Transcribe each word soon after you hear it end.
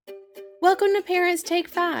Welcome to Parents Take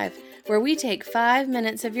 5, where we take 5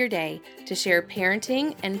 minutes of your day to share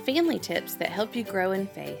parenting and family tips that help you grow in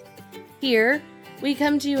faith. Here, we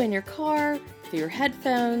come to you in your car, through your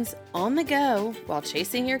headphones, on the go, while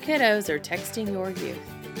chasing your kiddos or texting your youth.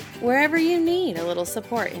 Wherever you need a little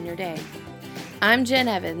support in your day. I'm Jen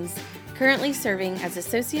Evans, currently serving as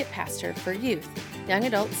Associate Pastor for Youth, Young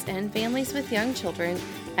Adults, and Families with Young Children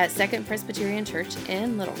at Second Presbyterian Church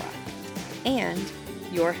in Little Rock, and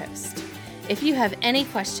your host. If you have any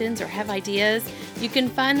questions or have ideas, you can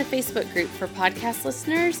find the Facebook group for podcast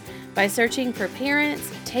listeners by searching for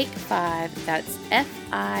Parents Take 5, that's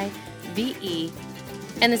F-I-V-E,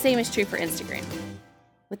 and the same is true for Instagram.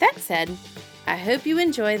 With that said, I hope you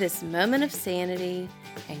enjoy this moment of sanity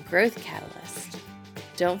and growth catalyst.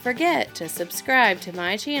 Don't forget to subscribe to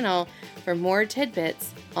my channel for more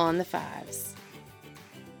tidbits on the fives.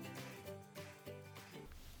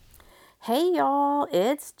 Hey y'all,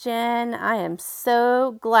 it's Jen. I am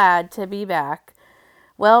so glad to be back.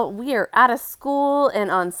 Well, we are out of school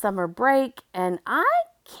and on summer break, and I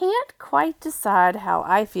can't quite decide how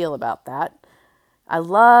I feel about that. I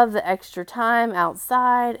love the extra time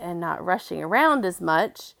outside and not rushing around as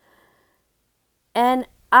much. And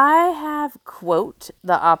I have, quote,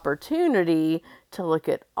 the opportunity to look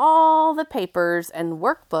at all the papers and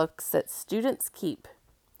workbooks that students keep.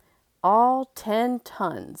 All 10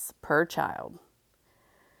 tons per child.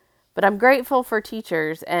 But I'm grateful for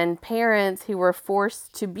teachers and parents who were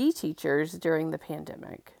forced to be teachers during the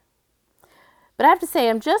pandemic. But I have to say,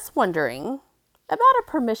 I'm just wondering about a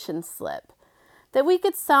permission slip that we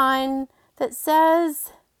could sign that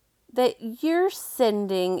says that you're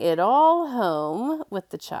sending it all home with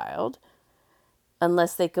the child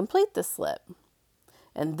unless they complete the slip.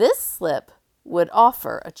 And this slip would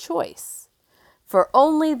offer a choice for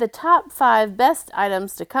only the top 5 best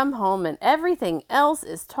items to come home, and everything else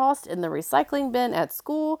is tossed in the recycling bin at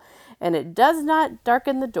school, and it does not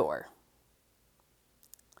darken the door.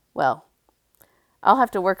 Well, I'll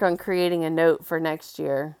have to work on creating a note for next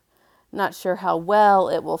year. Not sure how well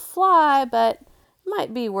it will fly, but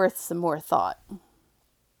might be worth some more thought.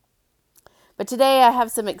 But today I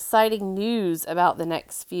have some exciting news about the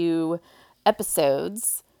next few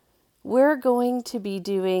episodes. We're going to be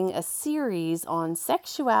doing a series on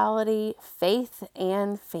sexuality, faith,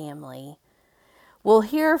 and family. We'll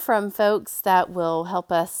hear from folks that will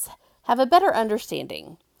help us have a better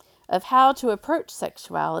understanding of how to approach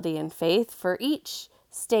sexuality and faith for each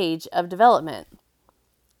stage of development.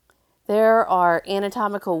 There are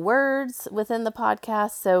anatomical words within the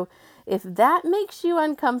podcast, so if that makes you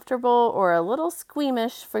uncomfortable or a little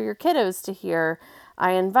squeamish for your kiddos to hear,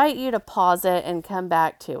 I invite you to pause it and come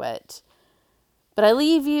back to it. But I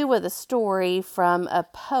leave you with a story from a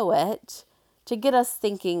poet to get us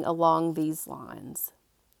thinking along these lines.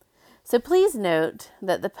 So please note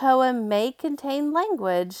that the poem may contain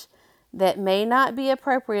language that may not be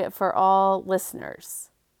appropriate for all listeners.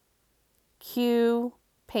 Cue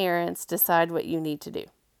parents, decide what you need to do.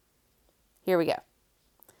 Here we go.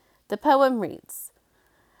 The poem reads,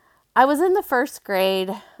 I was in the 1st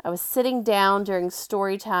grade. I was sitting down during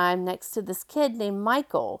story time next to this kid named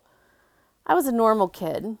Michael. I was a normal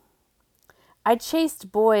kid. I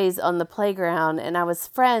chased boys on the playground and I was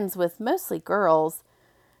friends with mostly girls.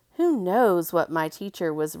 Who knows what my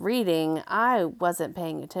teacher was reading? I wasn't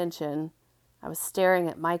paying attention. I was staring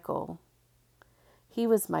at Michael. He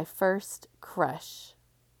was my first crush.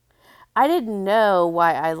 I didn't know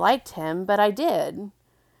why I liked him, but I did.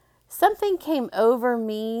 Something came over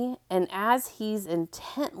me, and as he's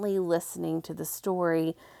intently listening to the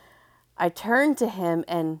story, I turned to him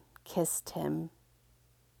and kissed him.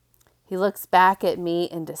 He looks back at me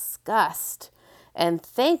in disgust, and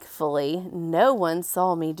thankfully, no one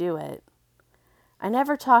saw me do it. I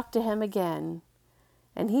never talked to him again,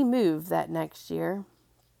 and he moved that next year.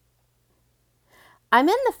 I'm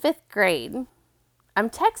in the 5th grade. I'm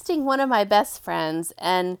texting one of my best friends,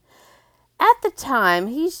 and at the time,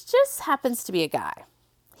 he just happens to be a guy.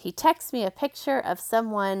 He texts me a picture of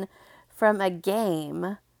someone from a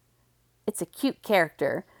game. It's a cute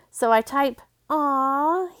character, so I type,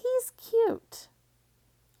 "Aw, he's cute."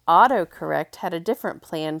 Autocorrect had a different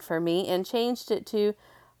plan for me and changed it to,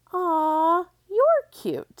 "Aw, you're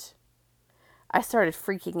cute." I started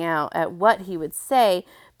freaking out at what he would say,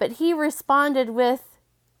 but he responded with,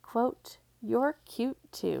 quote, "You're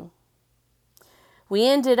cute too." We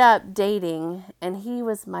ended up dating, and he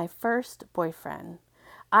was my first boyfriend.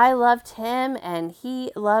 I loved him, and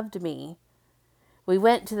he loved me. We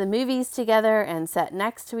went to the movies together and sat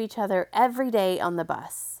next to each other every day on the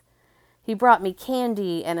bus. He brought me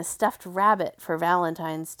candy and a stuffed rabbit for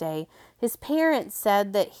Valentine's Day. His parents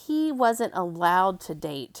said that he wasn't allowed to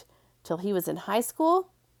date till he was in high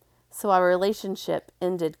school, so our relationship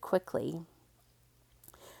ended quickly.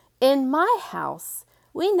 In my house,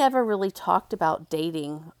 we never really talked about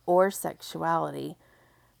dating or sexuality,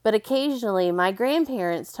 but occasionally my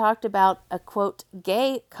grandparents talked about a, quote,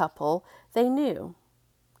 gay couple they knew.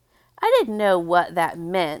 I didn't know what that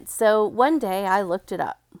meant, so one day I looked it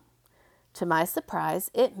up. To my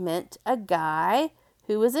surprise, it meant a guy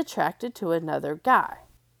who was attracted to another guy.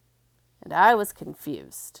 And I was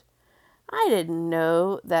confused. I didn't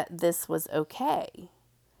know that this was okay.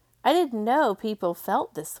 I didn't know people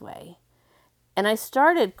felt this way. And I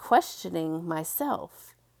started questioning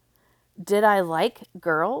myself. Did I like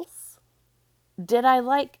girls? Did I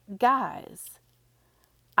like guys?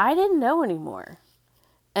 I didn't know anymore.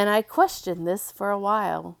 And I questioned this for a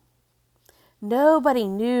while. Nobody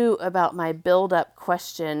knew about my build-up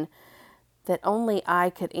question that only I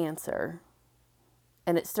could answer.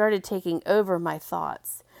 And it started taking over my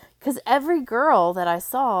thoughts. Because every girl that I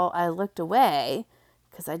saw, I looked away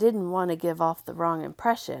because I didn't want to give off the wrong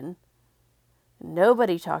impression.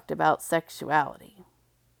 Nobody talked about sexuality.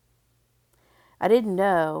 I didn't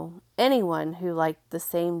know anyone who liked the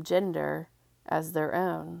same gender as their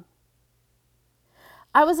own.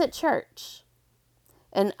 I was at church,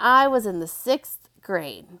 and I was in the 6th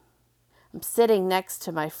grade. I'm sitting next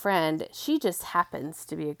to my friend. She just happens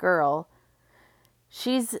to be a girl.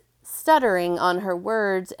 She's stuttering on her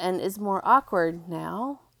words and is more awkward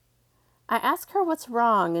now. I ask her what's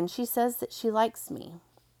wrong, and she says that she likes me.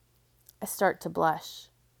 I start to blush.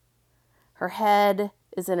 Her head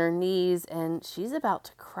is in her knees, and she's about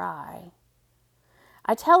to cry.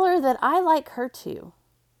 I tell her that I like her too.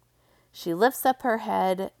 She lifts up her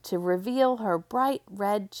head to reveal her bright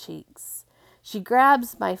red cheeks. She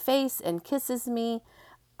grabs my face and kisses me.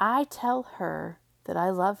 I tell her that I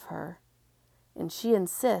love her, and she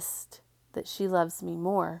insists that she loves me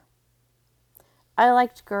more. I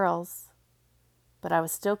liked girls, but I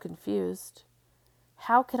was still confused.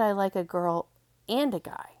 How could I like a girl and a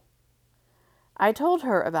guy? I told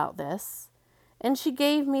her about this, and she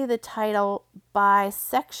gave me the title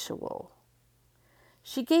bisexual.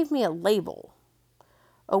 She gave me a label,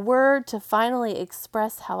 a word to finally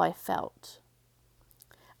express how I felt.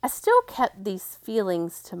 I still kept these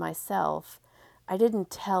feelings to myself. I didn't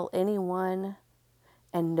tell anyone,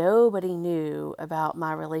 and nobody knew about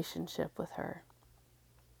my relationship with her.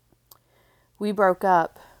 We broke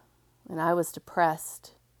up, and I was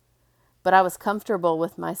depressed. But I was comfortable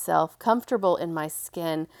with myself, comfortable in my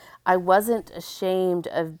skin. I wasn't ashamed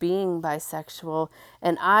of being bisexual,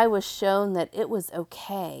 and I was shown that it was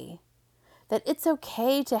okay, that it's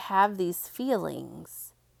okay to have these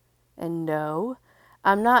feelings. And no,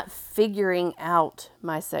 I'm not figuring out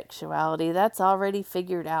my sexuality. That's already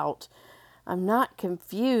figured out. I'm not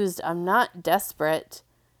confused. I'm not desperate.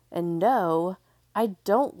 And no, I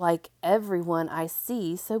don't like everyone I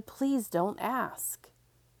see, so please don't ask.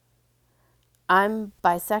 I'm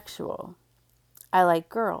bisexual. I like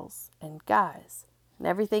girls and guys and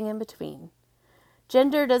everything in between.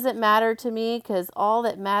 Gender doesn't matter to me because all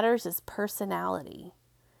that matters is personality.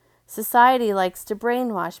 Society likes to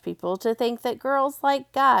brainwash people to think that girls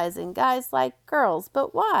like guys and guys like girls,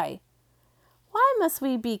 but why? Why must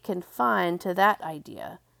we be confined to that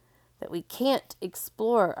idea that we can't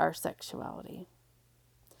explore our sexuality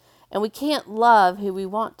and we can't love who we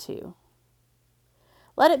want to?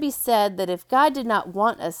 Let it be said that if God did not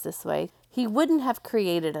want us this way, He wouldn't have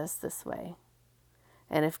created us this way.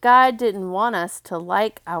 And if God didn't want us to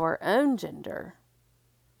like our own gender,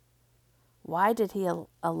 why did He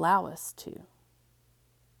allow us to?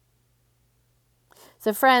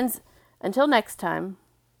 So friends, until next time,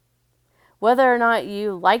 whether or not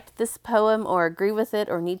you liked this poem or agree with it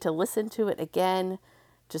or need to listen to it again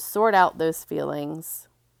to sort out those feelings,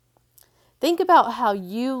 think about how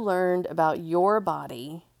you learned about your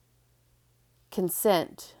body,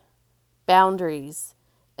 consent, boundaries,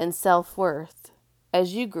 and self-worth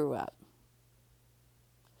as you grew up.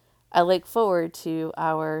 I look forward to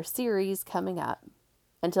our series coming up.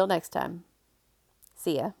 Until next time,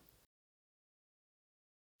 see ya.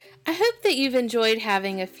 I hope that you've enjoyed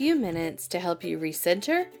having a few minutes to help you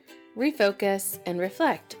recenter, refocus, and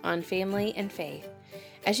reflect on family and faith.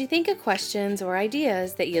 As you think of questions or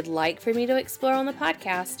ideas that you'd like for me to explore on the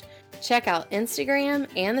podcast, check out Instagram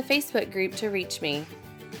and the Facebook group to reach me.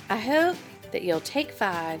 I hope that you'll take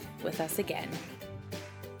 5 with us again.